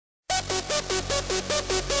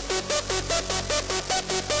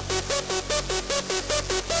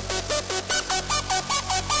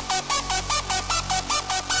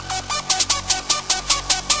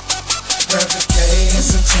Grab the K and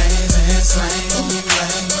some chains and slang on me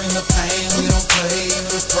lane. Bring the pain, we don't play.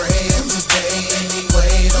 Let's pray every day.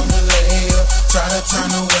 Anyway, don't delay. Try to turn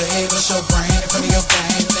away, but your brain in front of your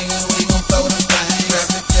game, nigga. We gon' throw them things. Grab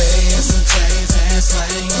the K and some chains and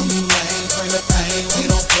slang on me lane. Bring the pain, we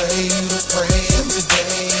don't play. Let's pray every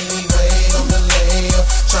day. Anyway, don't delay.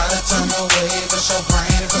 Try to turn away, but your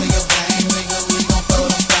brain in front of your game, nigga. We gon' throw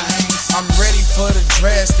them things. I'm ready for the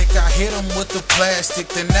drastic. I hit them with the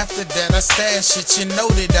plastic, then after that I stash it. You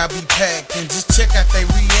know that I be packing. Just check out their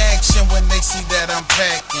reaction when they see that I'm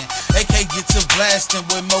packing. AK get to blasting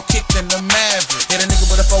with more kick than the Maverick. Hit a nigga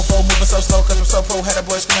with a 4-4, moving so slow cause I'm so pro. Had a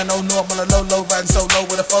boy screaming no I'm on a low, riding so low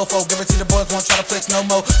with a 4-4. Give it to the boys, won't try to flex no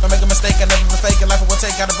more. Don't make a mistake, I never been faking. Life will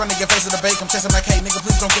take out the front of your face of the bake. I'm chasing like, hey nigga,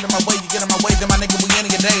 please don't get in my way. You get in my way, then my nigga, we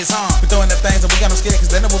end of your days, huh? We throwing the things and we got them scared,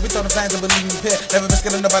 cause they know we'll be throwing the things and believe me, pet. Never been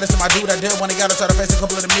scared of nobody, so my dude I did when I gotta try to face a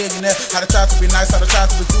couple of the millionaires. How to try to be nice, how to try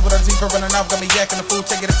to be cool, but I'm deeper running off, got me yakking the food,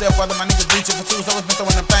 take it a step farther, my niggas reaching for twos. Always been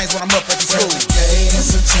throwing them things when I'm up at the school. And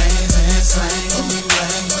some chains and slang on me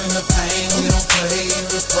lane, bring the pain, we don't play.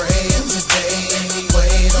 Let's pray every day,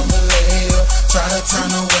 anyway, don't delay. Try to turn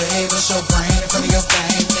away, but your brain in front of your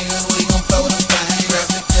game, nigga. We gon' throw them things. Grab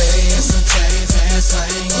the K and some chains and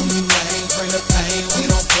slang on me lane, bring the pain, we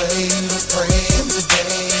don't play. Let's pray every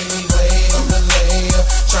day, anyway, don't delay.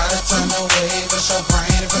 Try to turn away, but your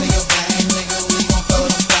brain in front of your game, nigga. We gon' throw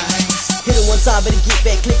them things. Hit it one time, better get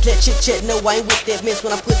back, click, clap, chit, chat. No, I ain't with that mess.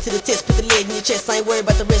 When I put to the test, put the leg in your chest. I ain't worried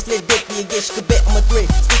about the rest, let that be a guess. You can bet I'm a threat.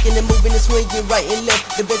 Sticking and moving and swinging right and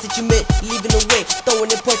left. The best that you met, leaving them wet.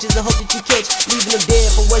 Throwing in punches and hope that you catch. Leaving them dead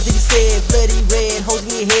for words that he said. Bloody red, holes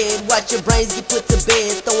in your head. Watch your brains get put to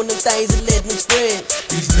bed. Throwing them things and letting them spread.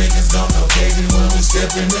 These niggas don't know baby when we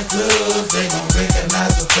step in the club. They gon'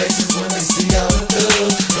 recognize the faces when they see all the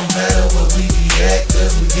love. No matter what we be at,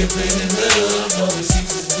 cause we get plenty love. No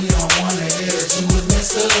excuses, we don't wanna hear that you was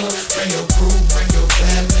messed up. Bring your crew, bring your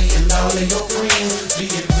family, and all of your friends.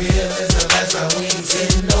 Being real is the lifestyle, we ain't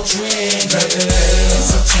setting no trend. Grab the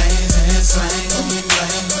ass, some chains and slang on me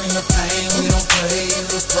lane. Bring the pain, we don't play.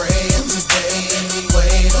 Let's pray every day,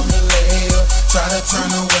 anyway, don't delay. Try to turn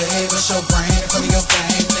away, but your brain in front of your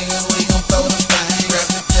game, nigga. We gon' throw them things. Grab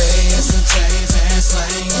the K and some chains and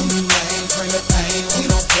slang on me lane. Bring the pain, we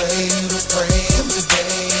don't play. Let's pray every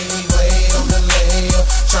day, anyway, don't delay.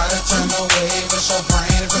 Try to turn away, but your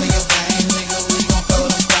brain in front of your game, nigga. We gon' throw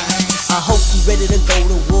them things. I hope you ready to go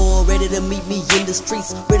to war, ready to meet me in the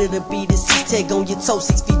streets, ready to be the tag on your toe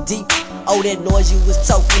 6 feet deep. All that noise you was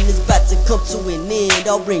talking is about to come to an end.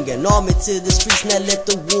 I'll bring an army to the streets, now let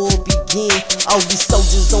the war begin. All these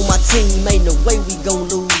soldiers on my team, ain't no way we gon'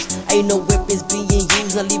 lose. Ain't no weapons being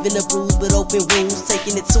used, not leaving a bruise but open wounds.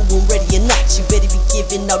 Taking it to them, ready or not, you better be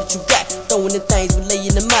giving all that you got. Throwing the things, we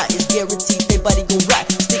laying them out, it's guaranteed everybody gon' rock.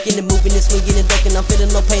 Sticking and moving and swinging and ducking, I'm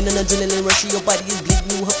feeling no pain and adrenaline rush. Your body is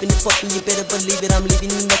bleeding, you huffing and fucking, you better believe it. I'm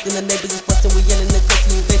leaving you nothing, the neighbors is fussing, we yelling and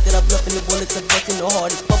cussing. You bet that I'm bluffing, the bullets are busting, the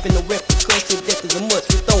heart is pumping, the repercussion, death is a must,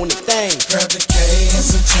 we're throwing the thing. Grab the K and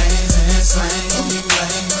some chains and slang on me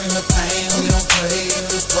lane. Bring the pain, we don't play.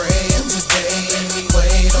 Let's pray every day,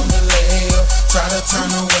 anyway, don't delay. Try to turn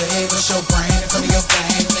away, but your brain in front of your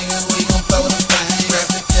game, nigga. We gon' throw them things. Grab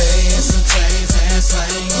the K and some chains and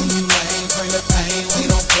slang on me lane. Bring the pain, we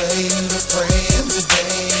don't play. Let's pray every day,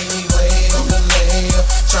 anyway, don't delay.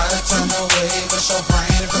 Try to turn away, but your brain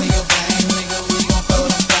in front of your game, nigga. We gon' throw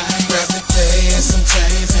them things. Grab the K and some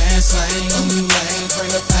chains and slang on me lane.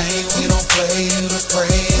 Bring the pain, we don't play. Let's pray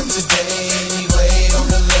every day, anyway, don't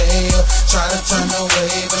delay. Try to turn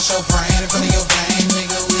away, but your brain in front of your